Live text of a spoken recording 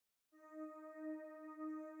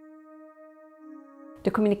The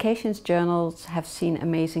communications journals have seen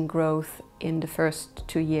amazing growth in the first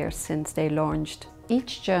 2 years since they launched.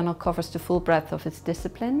 Each journal covers the full breadth of its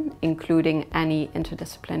discipline, including any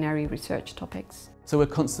interdisciplinary research topics. So we're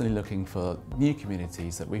constantly looking for new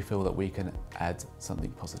communities that we feel that we can add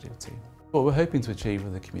something positive to. What we're hoping to achieve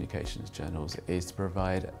with the communications journals is to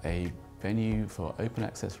provide a venue for open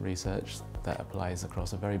access research that applies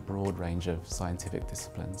across a very broad range of scientific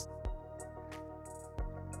disciplines.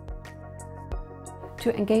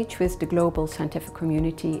 To engage with the global scientific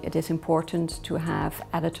community, it is important to have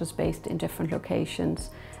editors based in different locations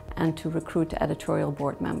and to recruit editorial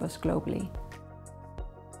board members globally.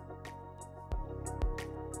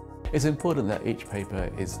 It's important that each paper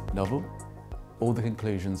is novel, all the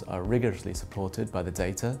conclusions are rigorously supported by the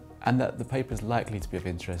data, and that the paper is likely to be of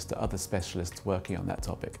interest to other specialists working on that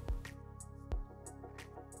topic.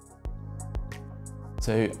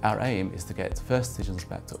 So our aim is to get first decisions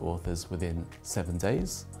back to authors within 7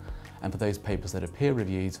 days, and for those papers that are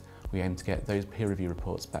peer-reviewed, we aim to get those peer review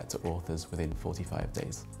reports back to authors within 45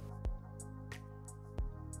 days.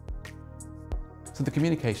 So the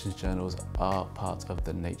communications journals are part of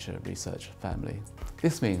the Nature research family.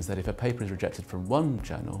 This means that if a paper is rejected from one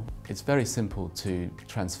journal, it's very simple to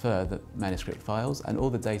transfer the manuscript files and all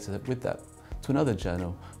the data with that to another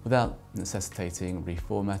journal without necessitating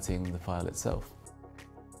reformatting the file itself.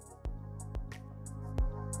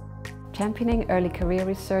 Championing early career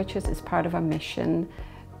researchers is part of our mission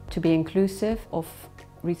to be inclusive of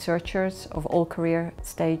researchers of all career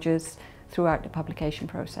stages throughout the publication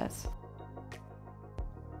process.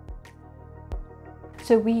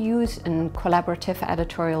 So we use a collaborative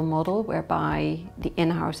editorial model whereby the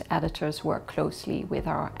in-house editors work closely with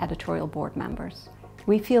our editorial board members.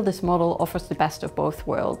 We feel this model offers the best of both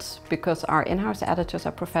worlds because our in-house editors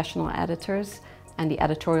are professional editors and the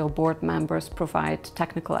editorial board members provide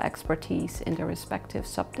technical expertise in their respective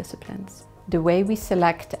subdisciplines. The way we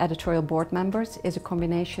select editorial board members is a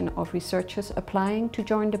combination of researchers applying to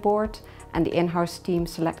join the board and the in-house team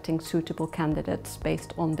selecting suitable candidates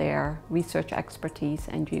based on their research expertise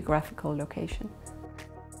and geographical location.